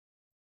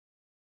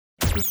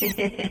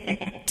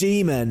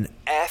Demon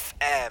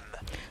FM.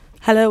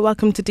 Hello,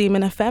 welcome to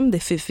Demon FM.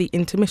 This is the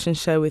intermission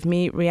show with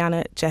me,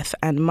 Rihanna, Jess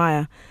and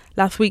Maya.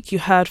 Last week you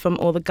heard from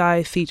all the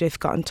guys, CJ,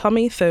 Scott and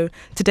Tommy, so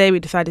today we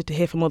decided to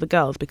hear from all the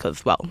girls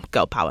because, well,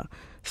 girl power.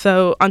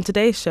 So on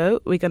today's show,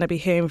 we're going to be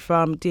hearing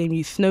from DMU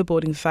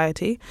Snowboarding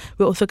Society.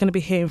 We're also going to be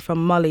hearing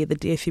from Molly, the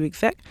DSU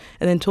exec,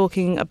 and then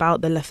talking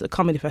about the Leicester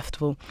Comedy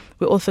Festival.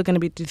 We're also going to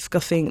be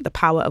discussing the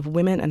power of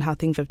women and how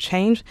things have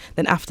changed.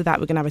 Then after that,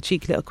 we're going to have a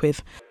cheeky little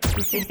quiz.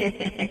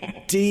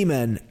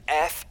 Demon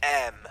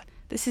FM.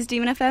 This is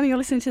Demon FM. You're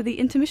listening to the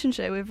intermission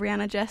show with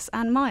Rihanna, Jess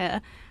and Maya.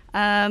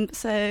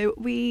 So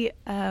we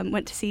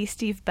went to see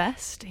Steve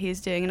Best. He's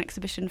doing an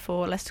exhibition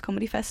for Leicester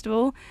Comedy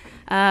Festival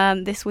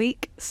this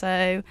week.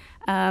 So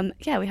we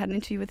had an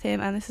interview with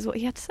him and this is what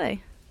he had to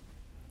say.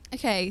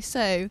 Okay,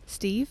 so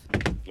Steve.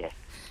 Yes.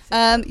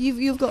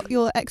 You've got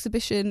your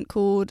exhibition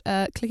called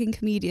Clicking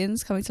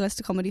Comedians coming to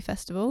Leicester Comedy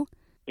Festival.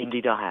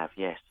 Indeed I have,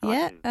 yes.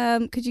 Yeah. I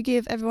do. Could you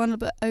give everyone a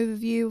bit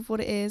overview of what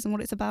it is and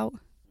what it's about?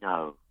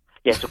 No.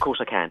 Yes, of course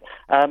I can.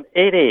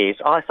 It is.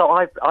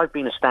 I've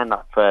been a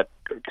stand-up for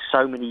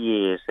so many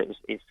years.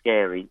 It's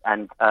scary,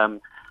 and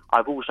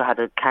I've also had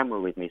a camera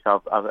with me,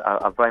 so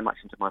I'm very much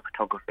into my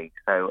photography.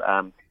 So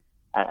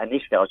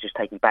initially, I was just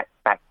taking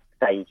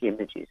backstage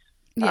images,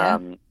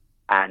 and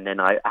then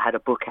I had a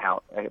book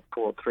out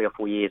 3 or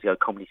 4 years ago,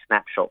 Comedy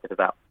Snapshot, with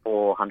about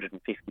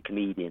 450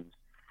 comedians,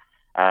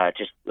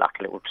 just like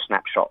a little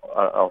snapshot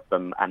of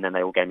them, and then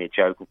they all gave me a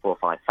joke and 4 or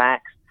 5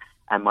 facts.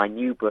 And my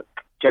new book,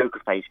 Joker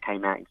Face,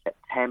 came out in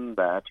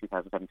September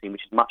 2017,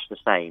 which is much the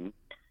same.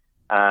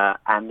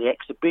 And the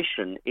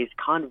exhibition is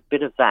kind of a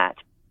bit of that,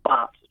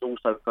 but it's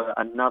also for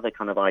another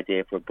kind of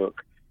idea for a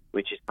book,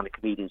 which is kind of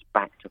comedians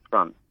back to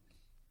front.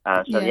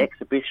 The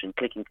exhibition,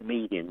 Clicking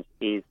Comedians,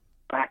 is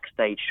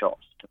backstage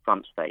shots to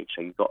front stage.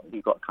 So you've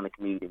got kind of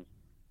comedians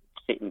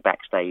sitting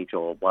backstage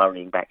or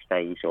worrying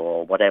backstage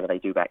or whatever they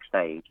do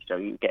backstage. So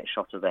you get a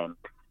shot of them.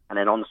 And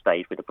then on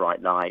stage with the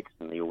bright lights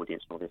and the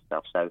audience and all this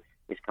stuff. So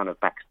it's kind of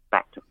back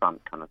to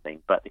front kind of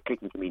thing. But the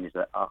Clicking Comedians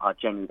are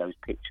generally those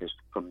pictures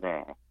from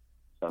there.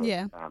 So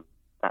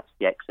that's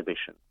the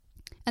exhibition.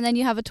 And then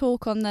you have a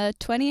talk on the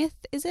 20th,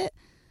 is it?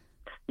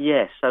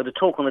 Yes. So the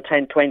talk on the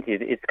 20th,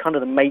 it's kind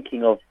of the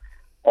making of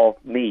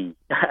me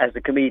as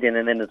a comedian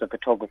and then as a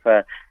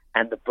photographer,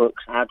 and the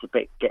books, how to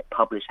get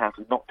published, how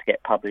to not to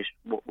get published,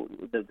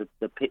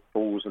 the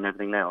pitfalls and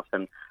everything else,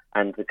 and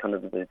the kind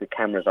of the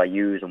cameras I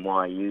use and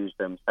why I use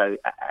them. So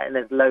and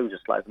there's loads of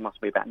slides. There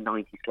must be about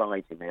 90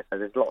 slides in there. So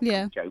there's lots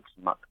of jokes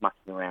and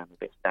mucking around, a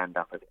bit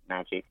stand-up, a bit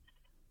magic.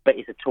 But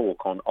it's a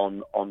talk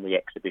on the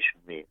exhibition,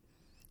 really.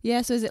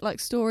 Yeah, so is it like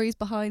stories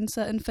behind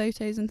certain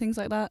photos and things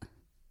like that?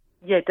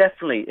 Yeah,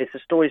 definitely. It's the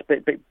stories,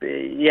 but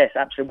yes,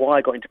 absolutely. Why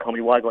I got into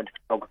comedy, why I got into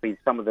photography,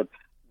 some of the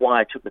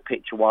why I took the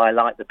picture, why I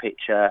like the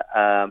picture,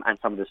 and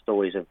some of the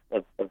stories of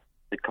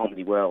the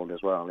comedy world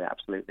as well. Yeah,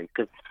 absolutely.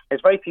 Because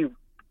there's very few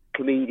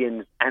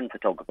comedians and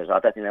photographers. I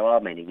don't think there are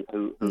many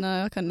who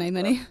no, I can't name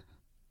any.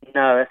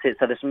 No, that's it.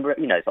 So there's some,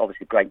 it's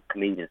obviously great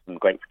comedians and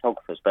great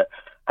photographers, but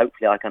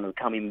hopefully I kind of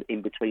come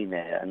in between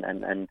there,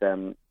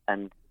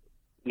 and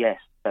yes,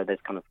 so there's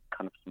kind of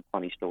some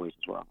funny stories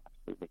as well.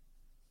 Absolutely.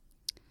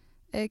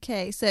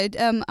 Okay, so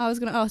I was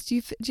going to ask, do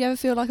you ever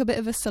feel like a bit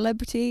of a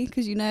celebrity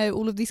because you know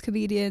all of these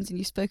comedians and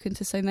you've spoken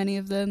to so many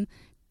of them?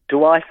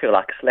 Do I feel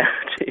like a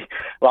celebrity?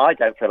 Well, I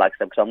don't feel like a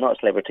celebrity because I'm not a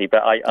celebrity,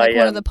 but I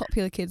one of the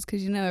popular kids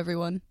because you know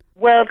everyone.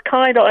 Well,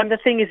 kind of. And the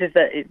thing is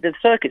that the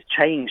circuit's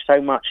changed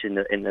so much in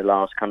the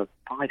last kind of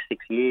 5-6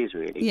 years,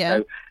 really.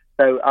 Yeah.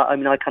 So I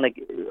mean, I kind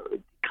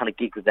of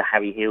gig with the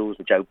Harry Hills,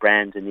 the Joe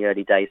Brands in the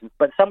early days,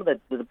 but some of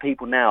the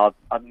people now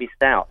I've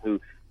missed out who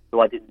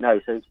I didn't know.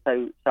 So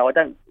I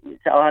don't.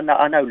 So I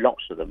know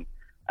lots of them.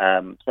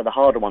 So the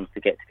harder ones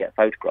to get a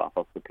photograph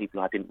of the people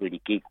I didn't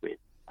really gig with.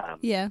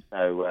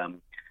 So.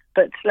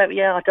 But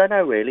I don't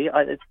know really.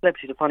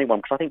 Celebrity's a funny one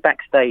because I think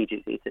backstage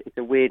it's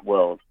a weird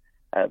world.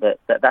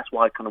 That's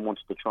why I kind of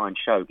wanted to try and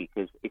show,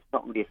 because it's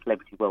not really a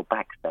celebrity world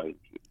backstage.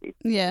 It's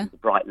the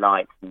bright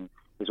lights and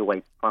there's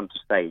always front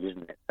of stage,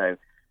 isn't it? So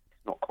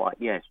it's not quite.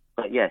 Yes,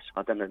 but yes,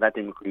 I don't know. That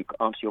didn't really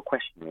answer your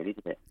question, really,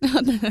 did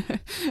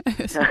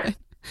it? No.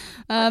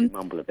 I did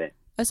mumble a bit.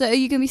 So are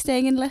you going to be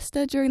staying in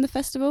Leicester during the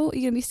festival? Are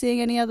you going to be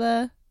seeing any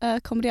other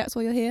comedy acts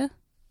while you're here?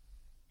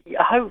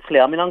 Yeah,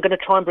 hopefully. I mean, I'm going to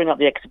try and bring up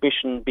the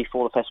exhibition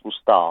before the festival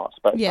starts,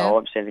 but I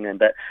won't say anything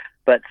then.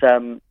 But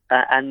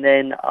and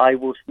then I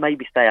will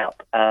maybe stay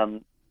up.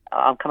 I'm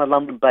kind of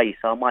London-based,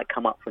 so I might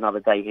come up for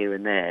another day here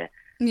and there.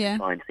 Yeah.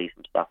 Try and see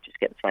some stuff, just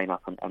get the train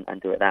up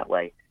and do it that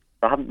way.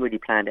 So I haven't really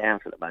planned it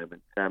out at the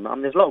moment. I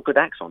mean, there's a lot of good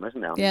acts on,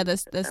 isn't there? Yeah,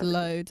 there's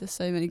loads. There's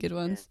so many good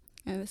ones.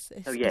 Yeah.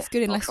 It's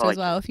good in Leicester as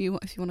well if you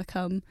want to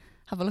come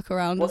have a look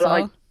around as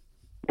well.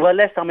 Well,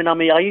 Leicester. I mean,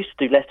 I used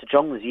to do Leicester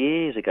Jonglers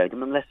years ago. Do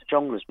you remember Leicester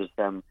Jonglers was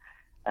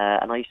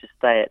and I used to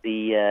stay at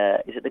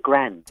the is it the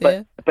Grand?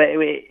 Yeah. But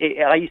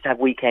I used to have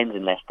weekends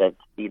in Leicester.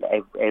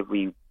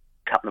 Every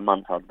couple of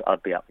months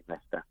I'd be up in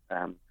Leicester.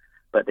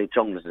 But the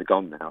Jonglers are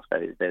gone now,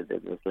 so there's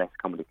less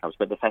comedy clubs.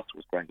 But the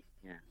festival's great.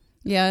 Yeah.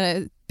 Yeah,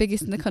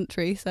 biggest in the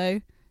country.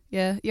 So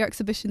your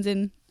exhibition's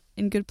in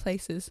good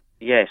places.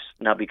 Yes,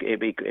 no, it'd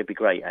be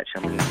great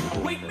actually. I'm looking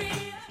forward to it.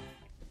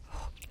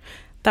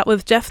 That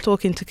was Jeff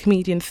talking to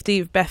comedian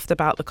Steve Best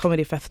about the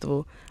comedy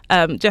festival.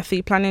 Jeff, are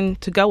you planning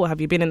to go, or have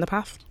you been in the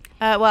past?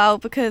 Well,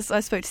 because I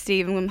spoke to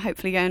Steve, I'm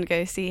hopefully going to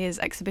go see his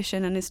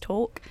exhibition and his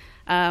talk,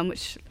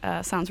 which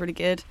sounds really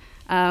good.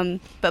 But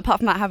apart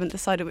from that, I haven't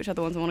decided which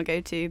other ones I want to go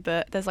to.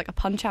 But there's like a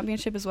pun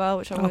championship as well,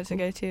 which I wanted to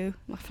go to.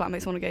 My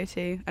flatmates want to go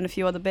to, and a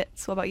few other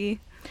bits. What about you?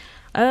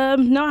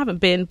 No, I haven't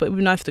been, but it would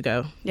be nice to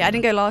go. Yeah, I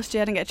didn't go last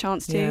year. I didn't get a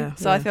chance to. Yeah,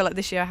 so I feel like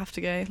this year I have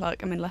to go.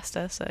 Like, I'm in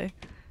Leicester, so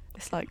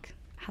it's like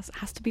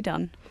has to be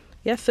done.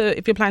 Yeah, so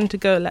if you're planning to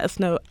go, let us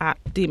know at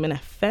Demon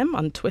FM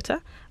on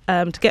Twitter.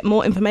 To get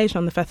more information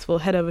on the festival,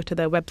 head over to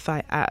their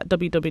website at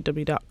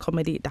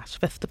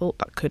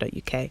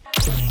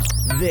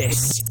www.comedy-festival.co.uk.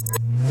 This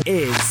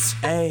is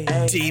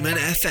Demon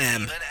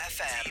FM.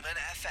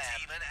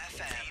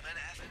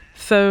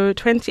 So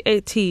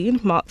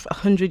 2018 marks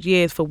 100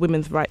 years for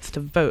women's rights to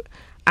vote,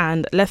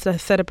 and Leicester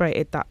has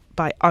celebrated that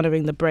by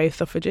honouring the brave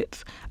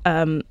suffragettes.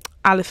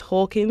 Alice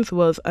Hawkins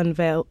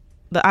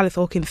The Alice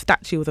Hawkins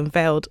statue was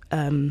unveiled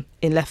in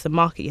Leicester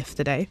Market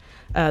yesterday.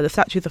 The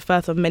statue is the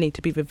first of many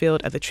to be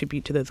revealed as a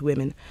tribute to those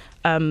women.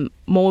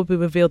 More will be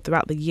revealed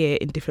throughout the year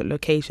in different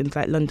locations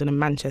like London and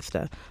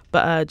Manchester.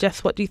 But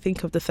Jess, what do you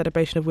think of the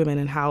celebration of women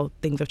and how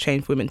things have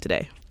changed for women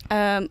today?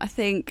 I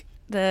think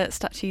the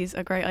statue's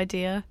a great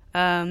idea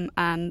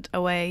and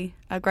a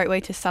great way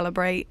to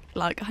celebrate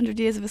like 100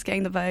 years of us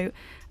getting the vote.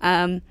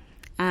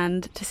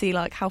 And to see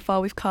like how far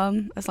we've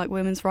come as like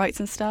women's rights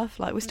and stuff.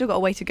 Like, we've still got a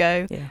way to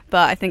go,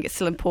 but I think it's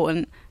still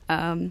important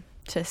to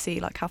see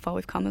like how far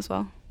we've come as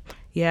well.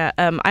 Yeah,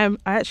 I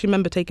actually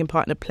remember taking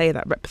part in a play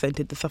that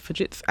represented the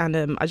suffragettes, and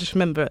I just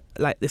remember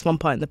like this one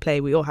part in the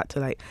play we all had to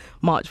like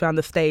march around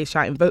the stage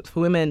shouting votes for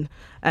women,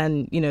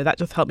 and that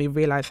just helped me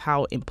realise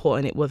how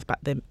important it was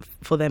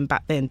for them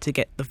back then to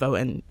get the vote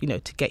and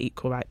to get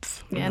equal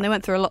rights. Yeah, and they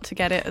went through a lot to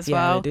get it as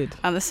well. Yeah, they did.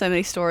 And there's so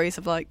many stories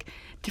of like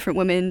different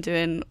women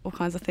doing all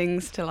kinds of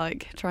things to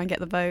like try and get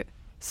the vote.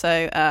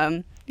 So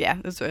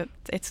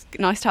it's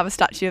nice to have a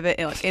statue of it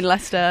in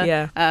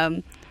Leicester.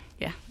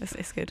 Yeah,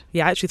 it's good.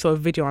 Yeah, I actually saw a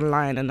video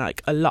online and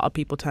like a lot of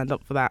people turned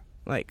up for that.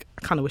 Like,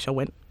 I kind of wish I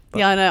went.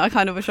 Yeah, I know. I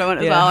kind of wish I went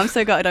as well. I'm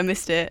so gutted I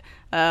missed it.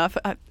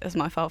 It was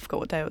my fault. I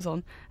forgot what day it was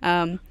on.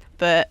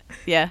 But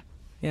yeah.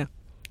 Yeah.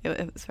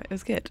 It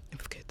was good. It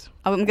was good.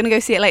 I'm going to go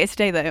see it later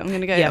today, though. I'm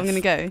going to go. Yes. I'm going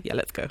to go. Yeah,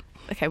 let's go.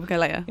 Okay, we'll go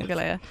later. Yes. We'll go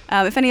later.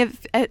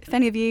 If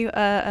any of you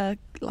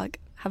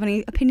like have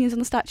any opinions on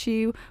the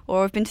statue,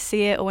 or have been to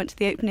see it, or went to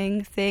the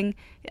opening thing,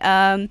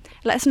 let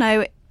us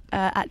know.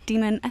 At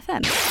Demon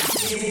FM.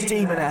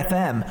 Demon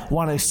FM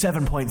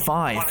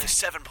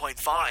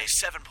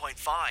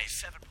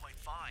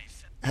 107.5.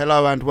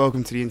 Hello and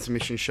welcome to the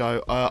Intermission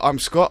Show. I'm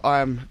Scott.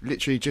 I am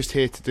literally just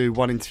here to do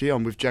one interview.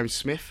 I'm with James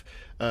Smith,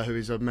 who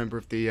is a member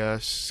of the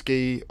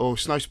Ski or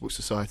Snow Sports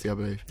Society, I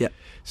believe. Yeah.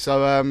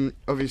 So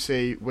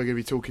obviously we're going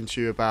to be talking to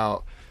you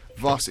about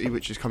Varsity,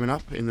 which is coming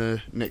up in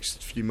the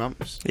next few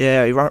months.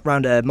 Yeah,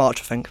 around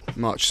March, I think.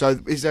 March. So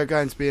is there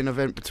going to be an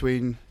event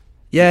between...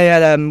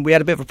 Yeah. We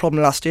had a bit of a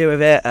problem last year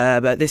with it,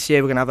 but this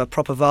year we're going to have a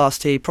proper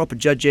varsity, proper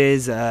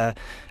judges, and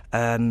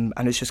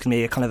it's just going to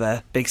be a kind of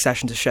a big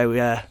session to show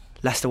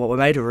Leicester what we're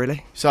made of,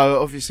 really.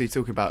 So obviously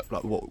talking about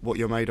like what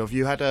you're made of,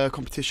 you had a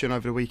competition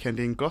over the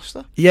weekend in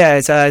Gloucester? Yeah,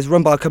 it's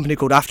run by a company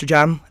called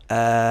Afterjam,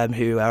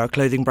 who are a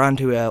clothing brand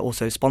who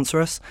also sponsor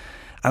us.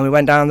 And we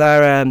went down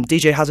there,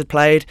 DJ Hazard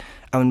played,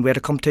 and we had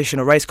a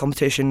race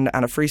competition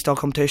and a freestyle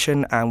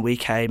competition, and we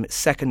came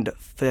second,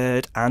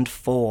 third and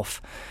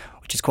fourth,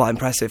 which is quite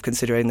impressive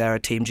considering there are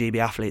Team GB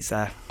athletes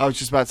there. I was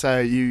just about to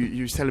say,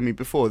 you was telling me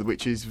before,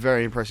 which is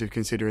very impressive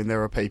considering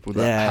there are people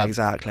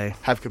that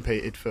have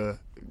competed for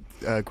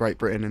Great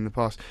Britain in the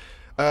past.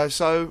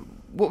 So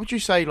what would you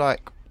say, like,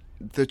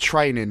 the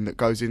training that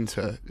goes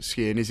into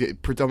skiing? Is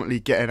it predominantly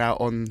getting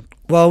out on...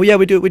 Well, yeah,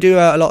 we do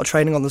a lot of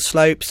training on the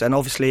slopes, and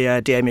obviously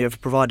DMU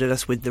have provided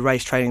us with the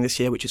race training this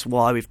year, which is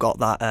why we've got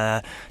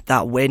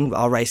that win.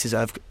 Our races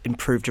have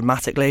improved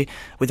dramatically.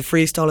 With the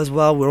freestyle as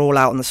well, we're all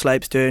out on the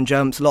slopes doing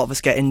jumps. A lot of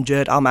us get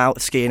injured. I'm out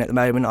skiing at the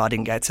moment. I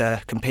didn't get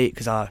to compete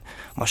because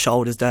my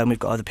shoulder's done. We've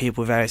got other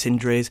people with various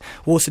injuries.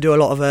 We also do a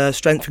lot of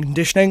strength and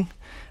conditioning.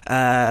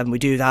 We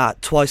do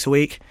that twice a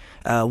week.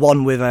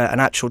 One with an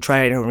actual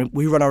trainer.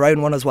 We run our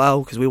own one as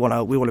well because we want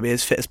to be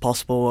as fit as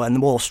possible, and the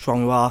more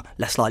strong you are,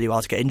 less likely you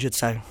are to get injured.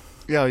 So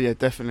yeah,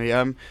 definitely.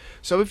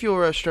 So with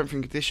your strength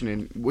and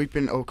conditioning,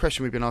 a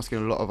question we've been asking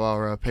a lot of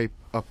our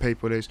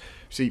people is,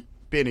 see,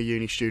 being a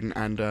uni student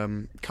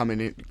and coming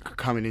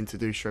in to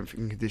do strength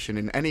and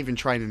conditioning and even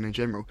training in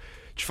general,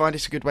 do you find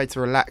it's a good way to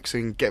relax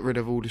and get rid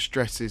of all the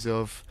stresses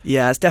of...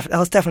 Yeah,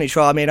 that's definitely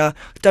true. I mean, I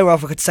don't know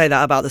if I could say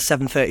that about the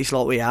 7:30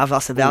 slot we have.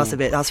 That's a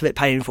bit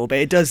painful, but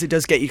it does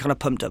get you kind of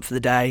pumped up for the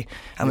day.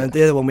 And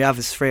the other one we have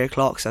is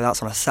 3:00, so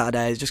that's on a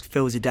Saturday. It just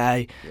fills your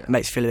day. It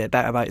makes you feel a bit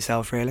better about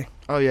yourself, really.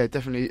 Oh yeah,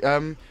 definitely.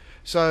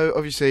 So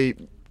obviously,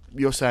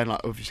 you're saying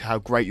like obviously how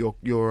great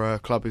your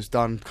club has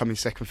done, coming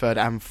second, third,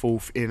 and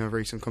fourth in a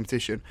recent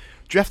competition.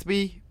 Do you have to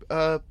be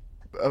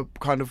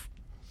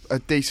a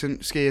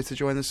decent skier to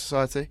join the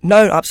society?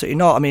 No, absolutely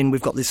not. I mean,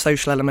 we've got this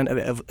social element of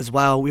it as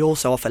well. We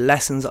also offer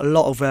lessons. A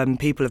lot of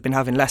people have been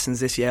having lessons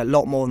this year, a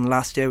lot more than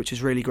last year, which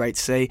is really great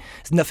to see.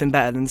 There's nothing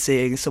better than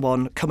seeing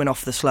someone coming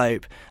off the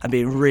slope and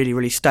being really,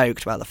 really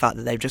stoked about the fact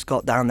that they've just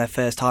got down their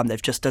first time,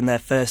 they've just done their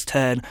first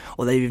turn,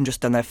 or they've even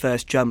just done their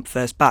first jump,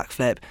 first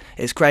backflip.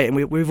 It's great, and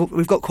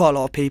we've got quite a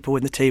lot of people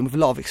in the team with a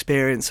lot of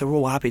experience, so we're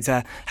all happy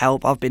to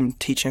help. I've been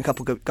teaching a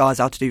couple of guys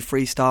how to do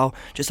freestyle.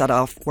 Just had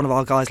one of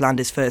our guys land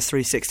his first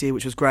 360,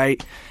 which was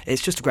great.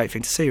 It's just a great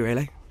thing to see,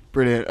 really.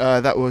 Brilliant.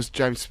 That was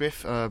James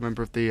Smith,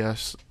 member of the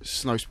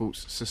Snow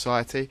Sports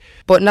Society.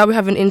 But now we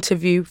have an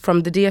interview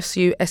from the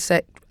DSU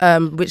Essex,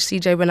 which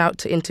CJ went out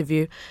to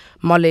interview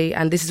Molly,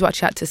 and this is what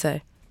she had to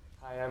say.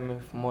 Hi, I'm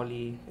with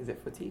Molly. Is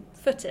it Footy?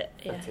 Foot it,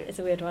 yeah. Foot it. It's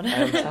a weird one.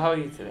 So how are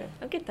you today?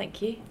 I'm good,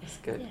 thank you. That's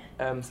good.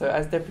 Yeah. So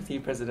as Deputy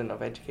President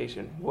of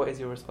Education, what is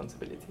your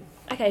responsibility?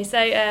 Okay, so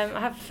I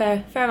have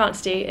a fair amount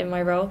to do in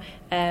my role.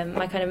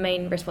 My kind of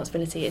main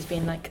responsibility is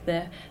being like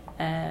the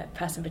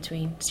person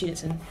between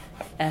students and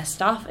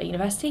staff at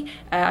university.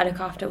 I look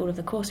after all of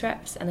the course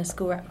reps and the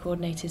school rep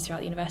coordinators throughout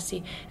the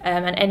university,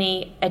 and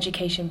any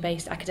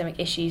education-based academic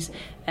issues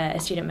a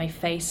student may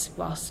face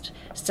whilst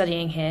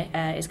studying here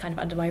is kind of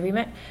under my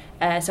remit.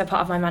 So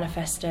part of my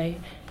manifesto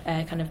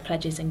kind of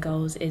pledges and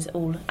goals is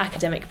all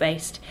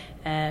academic-based.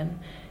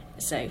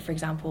 So, for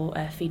example,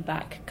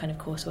 feedback, kind of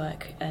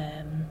coursework,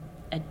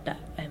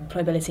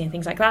 employability and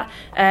things like that.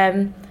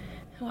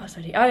 What else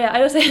do I do? Oh yeah,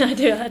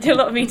 I do a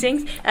lot of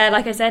meetings.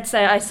 Like I said,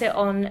 so I sit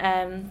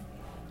on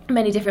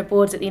many different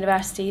boards at the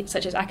university,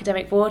 such as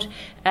academic board.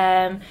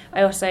 I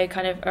also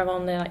kind of am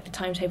on the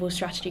timetable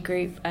strategy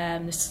group.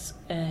 I've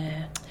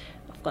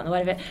forgotten the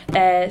word of it.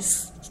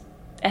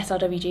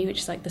 SRWG, which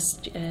is like the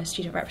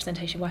student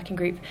representation working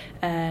group,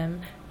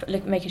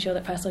 making sure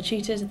that personal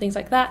tutors and things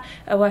like that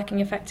are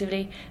working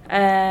effectively.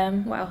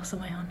 What else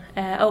am I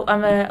on?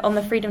 I'm on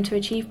the Freedom to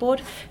Achieve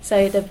board,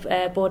 so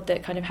the board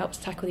that kind of helps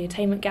tackle the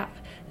attainment gap.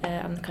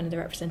 I'm kind of the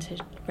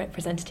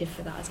representative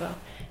for that as well.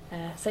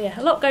 So yeah,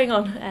 a lot going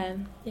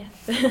on.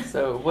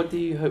 So what do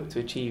you hope to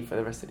achieve for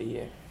the rest of the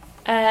year?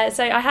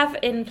 So I have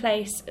in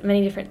place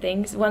many different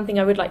things. One thing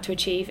I would like to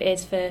achieve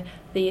is for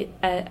the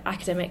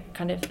academic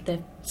kind of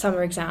the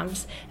summer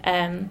exams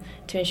to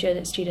ensure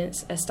that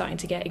students are starting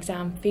to get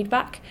exam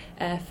feedback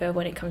for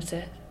when it comes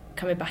to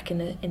coming back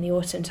in the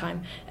autumn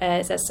time.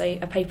 So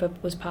a paper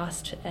was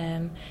passed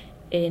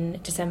in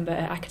December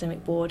at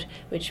Academic Board,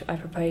 which I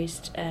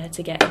proposed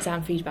to get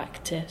exam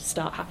feedback to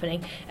start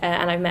happening.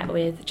 And I met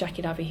with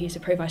Jackie Labby, who's the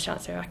Pro Vice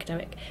Chancellor of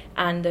Academic,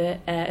 and the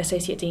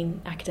Associate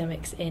Dean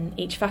Academics in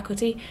each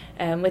faculty,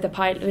 with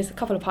a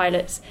couple of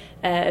pilots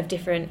of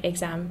different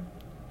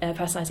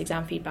personalised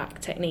exam feedback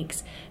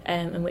techniques,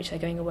 in which they're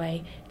going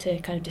away to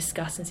kind of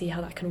discuss and see how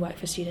that can work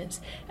for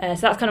students. So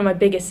that's kind of my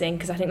biggest thing,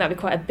 because I think that'd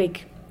be quite a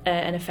big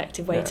an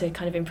effective way to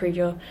kind of improve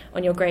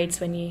on your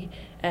grades when you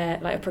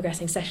are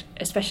progressing,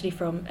 especially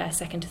from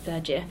second to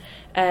third year.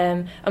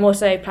 I'm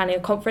also planning a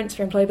conference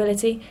for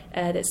employability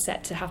that's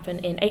set to happen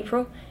in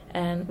April,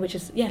 which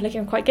is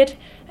looking quite good.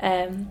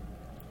 And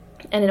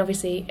then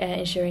obviously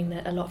ensuring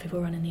that a lot of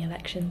people run in the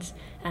elections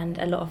and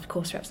a lot of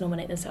course reps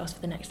nominate themselves for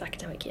the next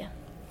academic year.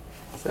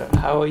 So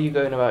how are you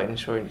going about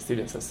ensuring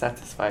students are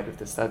satisfied with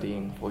the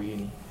studying for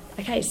uni?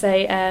 Okay,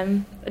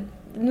 so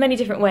many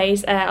different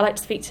ways. I like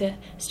to speak to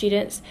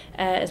students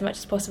as much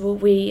as possible.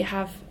 I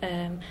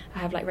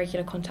have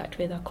regular contact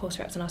with our course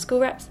reps and our school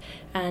reps,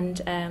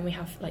 and we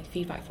have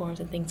feedback forums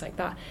and things like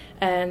that.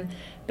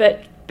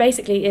 But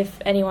basically, if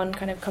anyone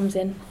kind of comes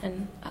in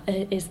and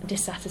is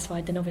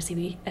dissatisfied, then obviously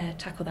we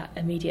tackle that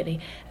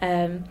immediately.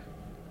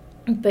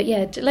 But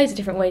yeah, loads of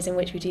different ways in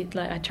which we do.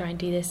 I try and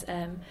do this,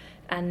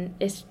 and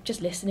it's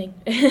just listening.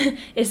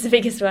 It's the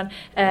biggest one.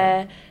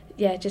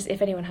 Just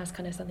if anyone has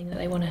kind of something that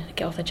they want to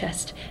get off their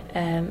chest.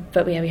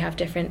 But we have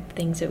different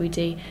things that we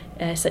do,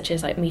 such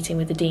as meeting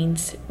with the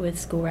deans, with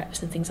school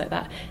reps and things like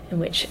that, in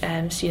which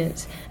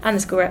students and the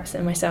school reps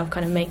and myself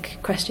kind of make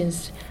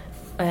questions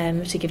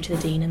to give to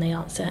the dean, and they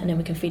answer, and then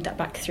we can feed that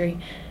back through.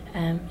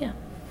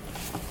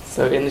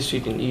 So in the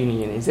student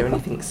union, is there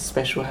anything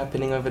special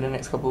happening over the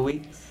next couple of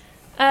weeks?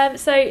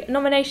 So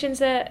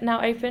nominations are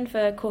now open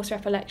for course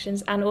rep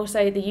elections and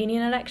also the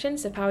union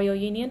elections, so Power Your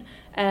Union.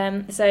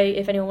 So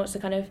if anyone wants to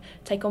kind of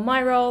take on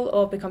my role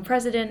or become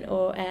president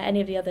or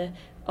any of the other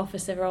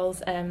officer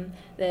roles,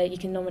 you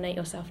can nominate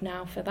yourself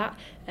now for that.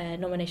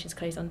 Nominations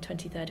close on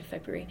 23rd of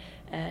February.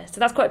 So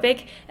that's quite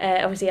big.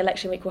 Obviously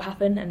election week will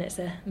happen, and it's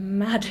a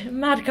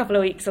mad couple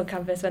of weeks on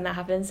campus when that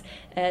happens.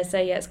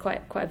 It's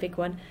quite a big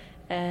one.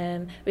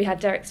 We had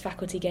Derek's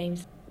faculty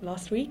games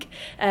last week,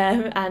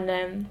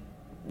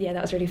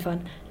 that was really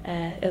fun.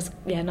 It was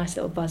a nice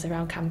little buzz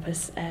around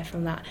campus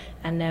from that,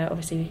 and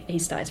obviously he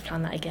started to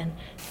plan that again.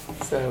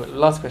 So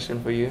last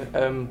question for you,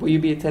 will you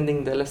be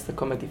attending the Leicester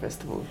Comedy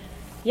Festival?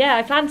 Yeah,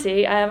 I plan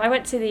to. I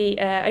went to the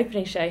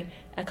opening show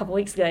a couple of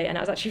weeks ago, and it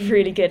was actually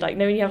really good. When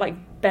you have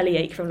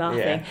bellyache from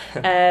laughing.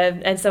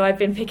 And so I've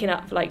been picking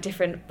up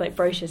different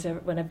brochures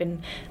when I've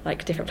been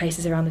different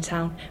places around the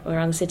town or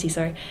around the city.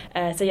 Sorry.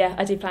 I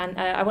do plan.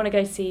 I want to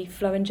go see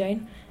Flo and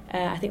Joan.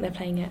 I think they're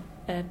playing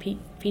at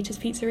Peter's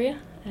Pizzeria,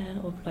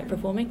 or like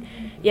performing.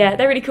 Yeah,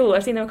 they're really cool.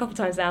 I've seen them a couple of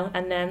times now,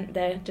 and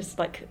they're just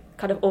like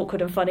kind of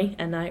awkward and funny,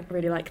 and I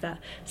really like that.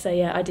 So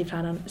yeah, I do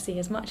plan on seeing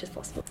as much as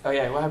possible. Oh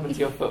yeah, what happened to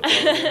your foot?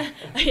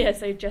 Yeah,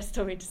 so Jess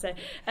told me to say.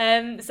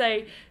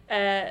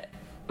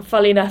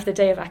 Funnily enough, the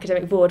day of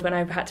academic board, when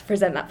I had to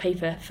present that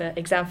paper for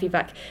exam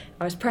feedback,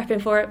 I was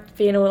prepping for it,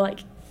 being all like,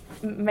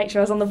 make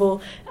sure I was on the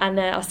ball, and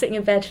I was sitting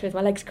in bed with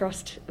my legs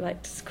crossed,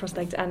 like just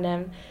cross-legged,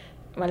 and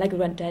my leg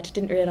went dead,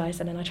 didn't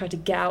realise, and then I tried to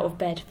get out of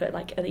bed, but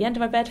like at the end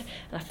of my bed,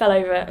 and I fell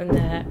over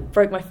and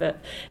broke my foot.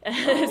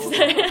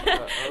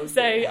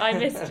 So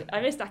I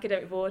missed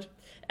academic board,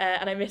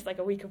 and I missed like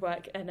a week of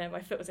work, and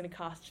my foot was in a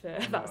cast for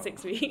about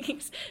 6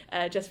 weeks,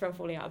 just from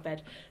falling out of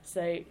bed.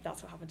 So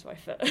that's what happened to my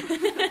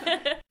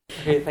foot.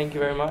 Okay, thank you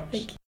very much.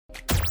 Thank you.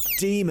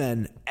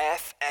 Demon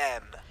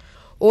FM.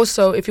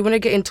 Also, if you want to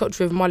get in touch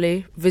with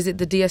Molly, visit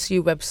the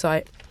DSU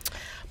website.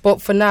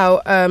 But for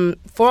now,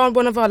 for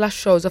one of our last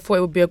shows, I thought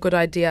it would be a good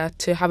idea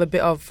to have a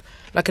bit of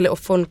like a little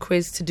fun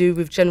quiz to do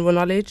with general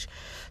knowledge.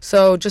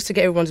 So just to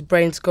get everyone's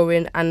brains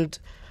going and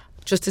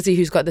just to see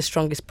who's got the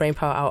strongest brain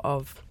power out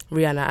of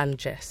Rihanna and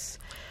Jess.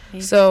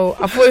 So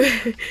I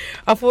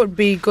thought it'd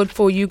be good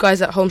for you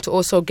guys at home to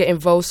also get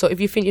involved. So if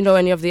you think you know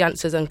any of the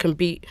answers and can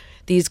beat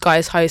these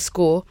guys' high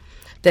score,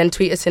 then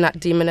tweet us in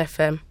at Demon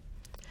FM.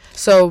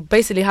 So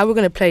basically how we're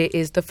going to play it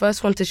is the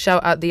first one to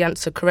shout out the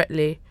answer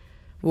correctly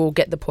will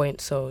get the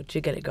point. So do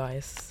you get it,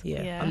 guys?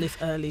 Yeah. On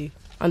this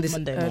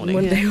Monday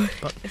morning. Yeah.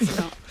 But it's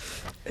not.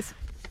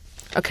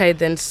 Okay,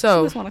 then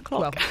so... It's 1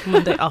 o'clock. Well,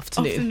 Monday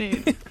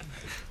afternoon.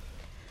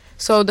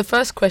 So the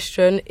first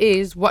question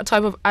is, what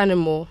type of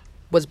animal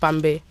was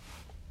Bambi?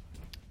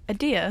 A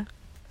deer,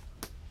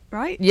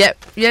 right?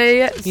 Yep.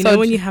 Yeah. You know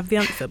when you have the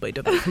answer, but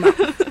it doesn't come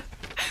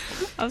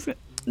out.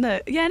 No,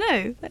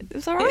 it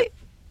was all right.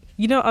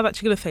 You know, I'm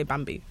actually going to say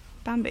Bambi.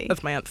 Bambi.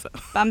 That's my answer.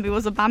 Bambi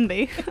was a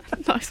Bambi.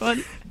 Nice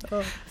one.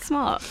 Oh.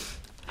 Smart.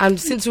 And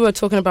since we were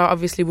talking about,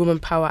 obviously, woman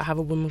power, I have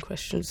a woman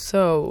question.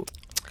 So,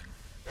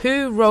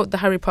 who wrote the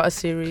Harry Potter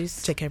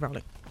series? J.K.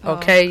 Rowling.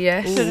 Okay,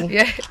 yes.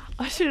 Yeah.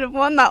 I should have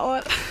won that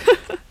one.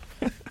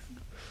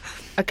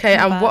 Okay,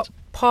 Not and bad. what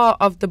part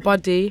of the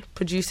body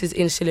produces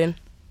insulin?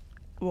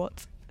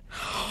 What?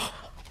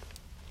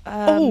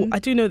 I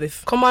do know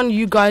this. Come on,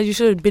 you guys, you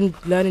should have been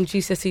learning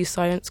GCSE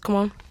science. Come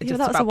on. Yeah,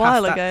 that was a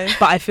while ago.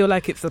 But I feel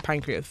like it's the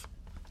pancreas.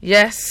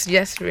 Yes,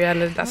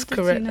 Rihanna, that's How did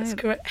correct. you know That's that?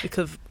 correct.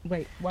 Because,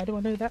 wait, why do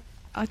I know that?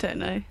 I don't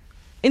know.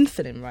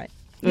 Insulin, right?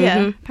 Yeah,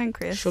 Mhm.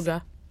 pancreas.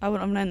 Sugar. I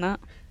wouldn't have known that.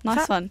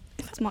 Nice one.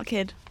 Smart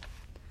kid.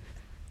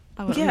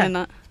 I wouldn't Yeah. have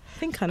known that. I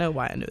think I know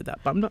why I know that,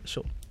 but I'm not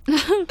sure.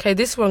 Okay,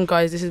 this one,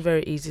 guys, this is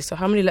very easy. So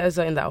how many letters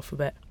are in the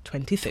alphabet?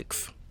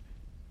 26.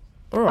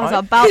 All I was right.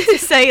 about to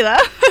say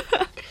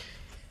that.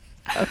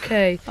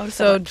 Okay, I would've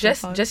said so like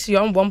Jess, 25.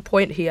 you're on 1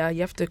 point here.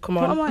 You have to come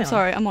What on. am I I'm on?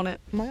 sorry, I'm on it.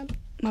 Am I on?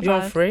 My You're on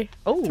bad. 3.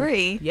 Oh.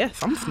 3? Yes,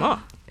 I'm smart.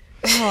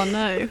 Oh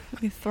no,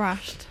 we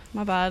thrashed.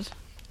 My bad.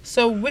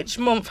 So which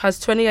month has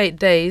 28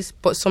 days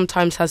but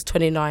sometimes has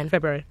 29?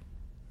 February.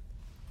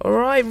 All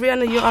right,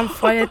 Rihanna, you're on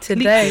fire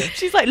today.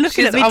 She's like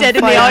looking She's at me on dead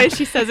in the fire. eye as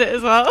she says it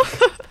as well.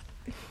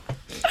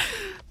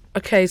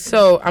 Okay,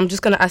 so I'm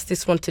just going to ask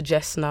this one to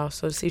Jess now,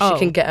 so see if she Oh.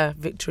 can get a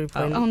victory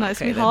point. Oh no, it's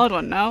Okay, gonna be a then. hard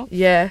one now.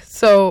 Yeah,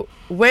 so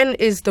when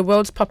is the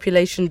World's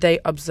Population Day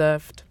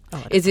observed? Oh,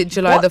 I don't Is it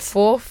July What? the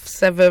 4th,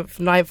 7th,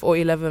 9th or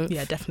 11th?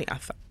 Yeah, definitely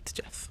ask that to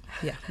Jess.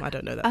 Yeah, I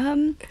don't know that.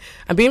 I'm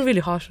being really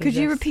harsh on Could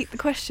you Jess. repeat the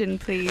question,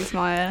 please,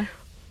 Maya?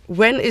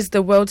 When is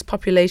the World's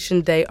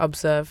Population Day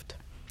observed?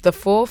 The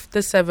 4th,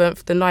 the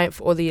 7th, the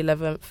 9th or the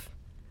 11th?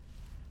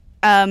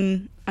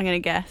 I'm gonna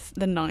guess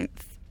the 9th.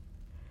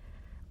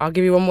 I'll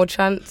give you one more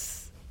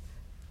chance.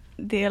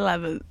 The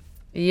 11th.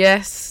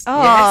 Yes.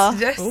 Ah.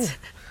 Yes. Ooh.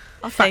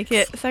 I'll take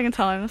it. Second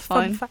time, that's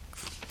Fun fine.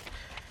 facts.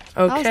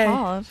 Okay. That was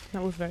hard.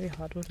 That was very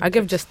hard, wasn't I it?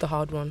 give just the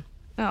hard one.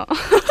 Oh.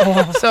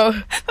 So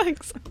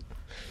Thanks.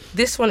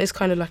 this one is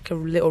kind of like a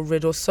little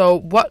riddle. So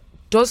what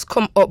does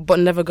come up but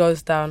never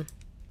goes down?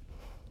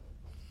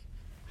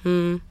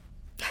 I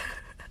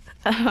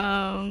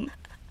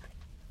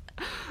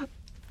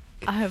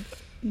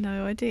have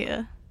no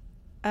idea.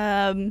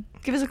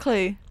 Give us a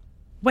clue.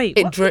 Wait,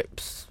 It what?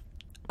 drips.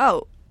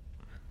 Oh,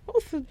 What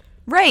was the...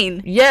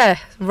 rain. Yeah,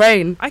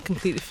 rain. I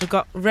completely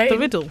forgot Rain. the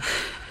riddle.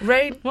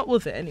 Rain. What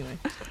was it anyway?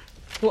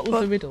 What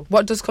was the riddle?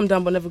 What does come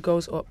down but never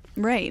goes up?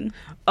 Rain.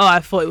 Oh,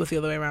 I thought it was the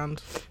other way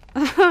around.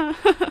 No.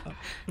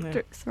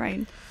 Drips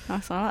rain.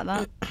 Nice one, I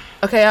like that.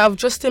 Okay, out of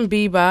Justin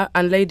Bieber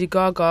and Lady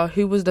Gaga,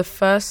 who was the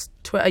first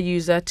Twitter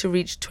user to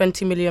reach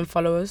 20 million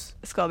followers?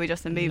 It's got to be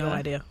Justin Bieber. No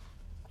idea.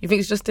 You think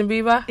it's Justin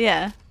Bieber?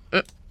 Yeah,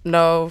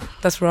 No,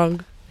 that's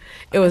wrong.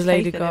 It was have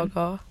Lady faith in him.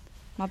 Gaga.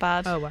 my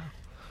bad. Oh, wow.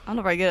 I'm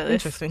not very good at this.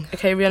 Interesting.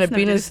 Okay, Rihanna, Let's never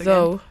being do as this again.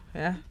 though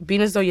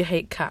Yeah. you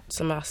hate cats,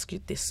 I'm gonna ask you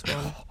this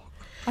one.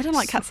 I don't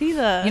like cats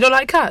either. You don't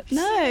like cats?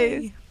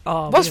 No.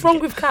 Oh, What's wrong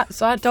with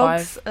cats? I'd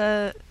Dogs,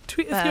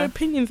 Tweet us your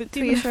opinions at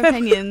tweet us your DMFM.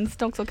 opinions,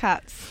 dogs or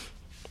cats.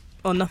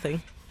 Or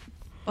nothing.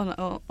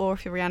 Or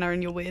if you're Rihanna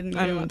and you're weird and you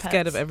don't I'm want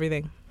scared of pets.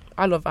 everything.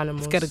 I love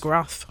animals. Scared of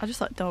grass. I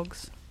just like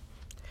dogs.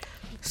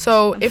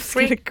 So I'm if just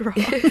three, gonna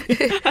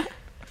grow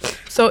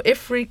so if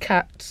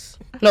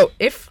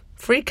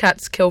three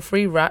cats kill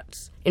 3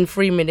 rats in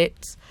 3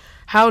 minutes,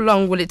 how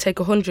long will it take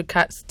 100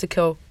 cats to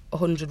kill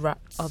 100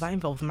 rats? Oh, that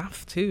involves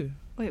maths too.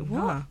 Wait, what?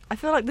 Nah. I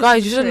feel like this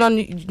Guys, is you a should have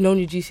trick. known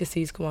your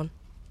GCSEs. Come on.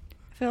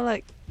 I feel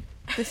like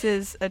this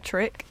is a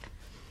trick.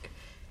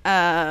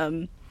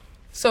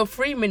 So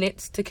 3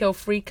 minutes to kill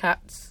 3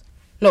 cats.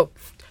 No,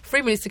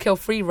 3 minutes to kill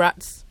 3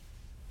 rats.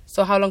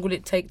 So how long will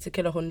it take to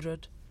kill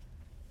 100?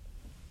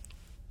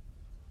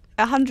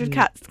 100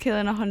 cats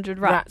killing 100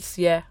 rats.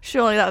 Yeah.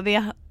 Surely that would be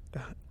 100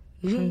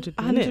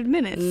 100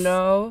 minutes.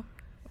 No.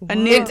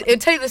 And near-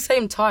 It'd take the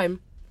same time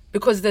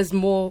because there's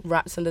more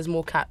rats and there's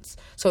more cats.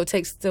 So it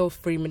takes still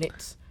 3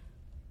 minutes.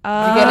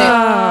 Oh. You get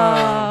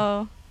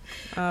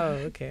it? Oh,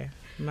 okay.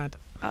 Mad.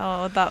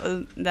 Oh, that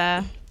was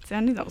there. See, I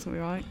knew that was going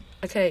to be right.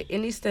 Okay,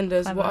 in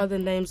EastEnders, Clever. what are the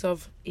names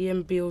of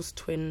Ian Beale's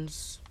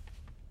twins?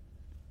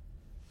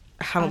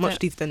 I haven't I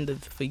watched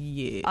EastEnders for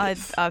years.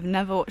 I've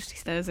never watched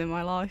EastEnders in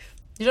my life.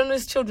 You don't know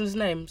his children's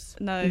names?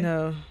 No.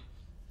 No.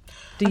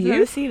 Do I've you?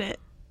 never seen it.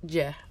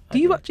 Yeah. Do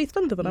you watch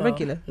EastEnders on a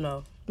regular?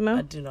 No. No.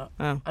 I do not.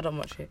 Oh. I don't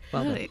watch it.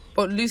 Well done. Really?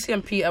 But Lucy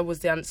and Peter was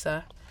the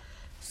answer.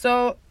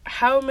 So,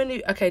 how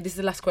many... Okay, this is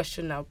the last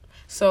question now.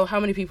 So, how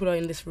many people are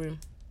in this room?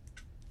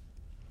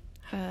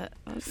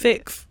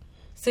 6.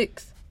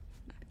 6.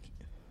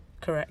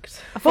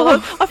 Correct. I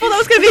thought that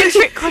was going to be a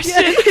trick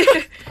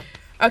question.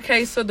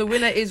 Okay, so the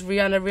winner is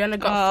Rihanna. Rihanna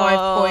got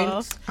 5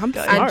 points. I'm And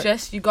smart.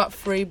 Jess, you got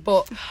 3.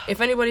 But if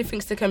anybody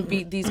thinks they can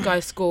beat these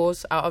guys'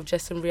 scores out of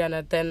Jess and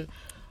Rihanna, then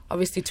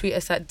obviously tweet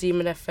us at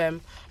Demon FM.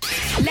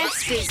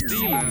 Leicester's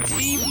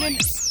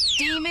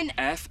Demon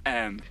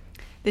FM.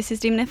 This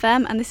is Demon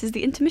FM, and this is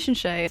the Intermission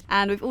Show.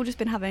 And we've all just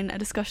been having a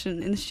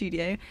discussion in the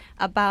studio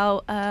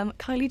about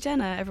Kylie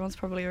Jenner. Everyone's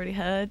probably already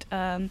heard.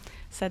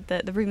 Said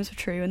that the rumours were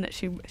true and that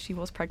she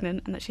was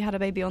pregnant and that she had a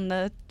baby on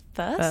the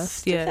 1st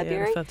of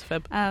February. Yeah, 1st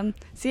of Feb.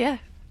 So yeah,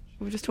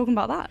 we were just talking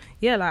about that.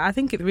 Yeah, like I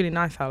think it's really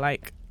nice how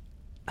like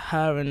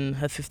her and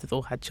her sisters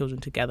all had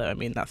children together. I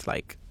mean, that's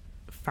like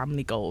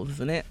family goals,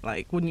 isn't it?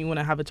 Like, wouldn't you want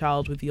to have a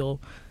child with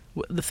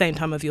the same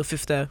time as your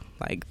sister?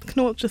 Like,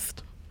 can all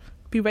just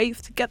be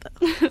raised together?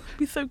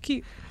 Be so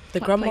cute. The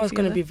Like, grandma's play going to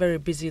together. be very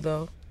busy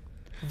though.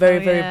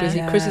 Very yeah. busy.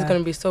 Chris is Yeah.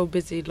 going to be so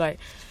busy. Like,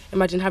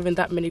 imagine having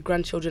that many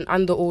grandchildren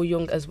and they're all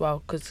young as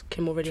well, because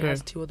Kim already True.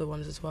 has 2 other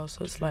ones as well.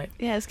 So it's like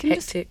Yeah, is Kim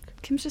hectic.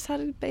 Kim's just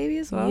had a baby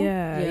as well.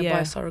 Yeah, by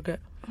a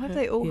surrogate. Why have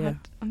they all Yeah. had?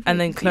 I'm very And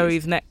then confused.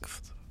 Chloe's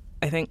next,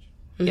 I think.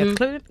 Yeah, Mhm.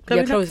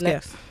 Chloe's next.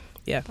 next.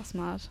 Yeah, That's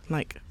mad.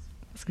 like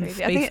That's in the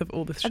crazy. space of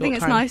all this I short think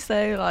it's time. nice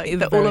though, like It is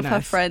that all very of her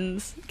nice.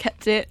 friends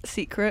kept it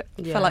secret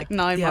Yeah. for like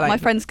 9 Yeah, months. like-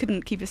 My friends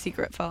couldn't keep a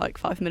secret for like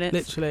 5 minutes,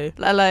 Literally.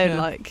 let alone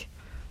Yeah. like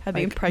her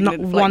being Like,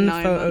 pregnant not for like one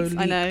 9 photo months.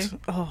 I know. leaked.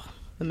 Oh,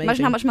 amazing.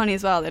 Imagine how much money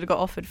as well they'd have got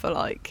offered for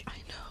like I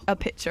know. a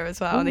picture as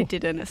well, and they Ooh.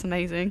 didn't. It's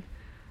amazing.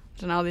 I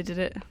don't know how they did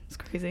it. It's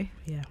crazy.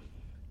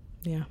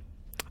 Yeah,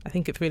 I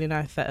think it's really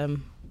nice that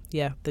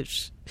that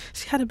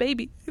she had a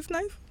baby. It's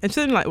nice, and she's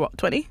only like what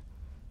 20.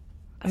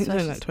 I think she's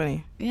only like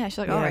 20. Yeah, she's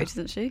like Yeah. our age,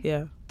 isn't she?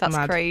 Yeah, That's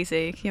mad.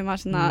 crazy. Can you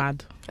imagine that?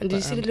 Mad. And did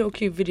you But, see the little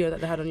cute video that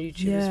they had on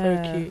YouTube? It's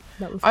very cute.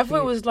 That was I thought it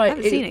cute. was I like...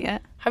 haven't seen it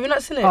yet. Have you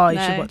not seen it? Oh, you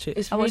No. should watch it.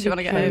 It's I'll watch it really when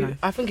I get cute. home.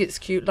 I think it's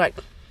cute. Like,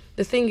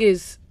 the thing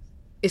is,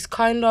 it's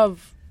kind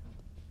of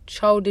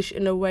childish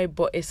in a way,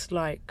 but it's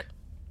like...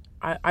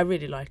 I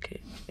really like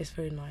it. It's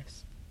very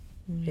nice.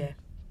 Yeah.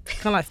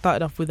 Kind of like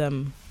started off with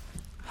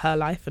her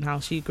life and how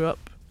she grew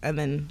up, and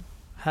then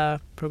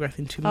her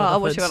progressing to I'll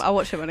motherhood.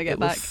 watch it when I get It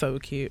back. was so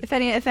cute. If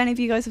any of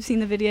you guys have seen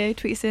the video,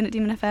 tweet us in at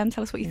Demon FM.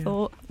 Tell us what you Yeah.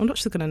 thought. I'm not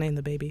just gonna name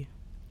the baby.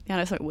 Yeah, I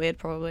know it's like weird,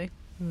 probably.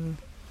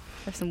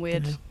 Have some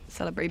weird Yeah.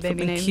 celebrity baby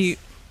Something names. cute.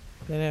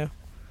 You know,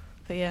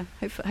 But yeah,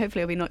 hopefully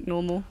it'll be not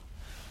normal.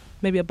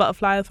 maybe a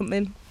butterfly or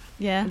something.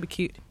 Yeah. That'd be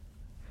cute.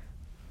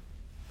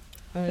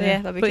 Oh,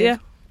 Yeah, that'd be but good. yeah,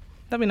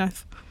 that'd be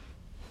nice.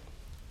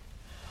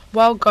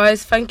 Well,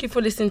 guys, thank you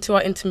for listening to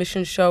our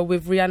intermission show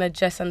with Rihanna,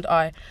 Jess and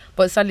I.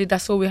 But sadly,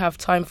 that's all we have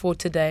time for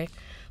today.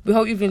 We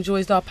hope you've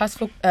enjoyed our past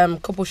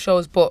couple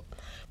shows, but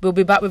we'll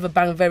be back with a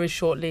bang very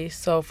shortly.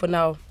 So for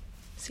now,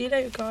 see you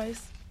later,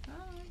 guys.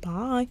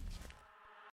 Bye.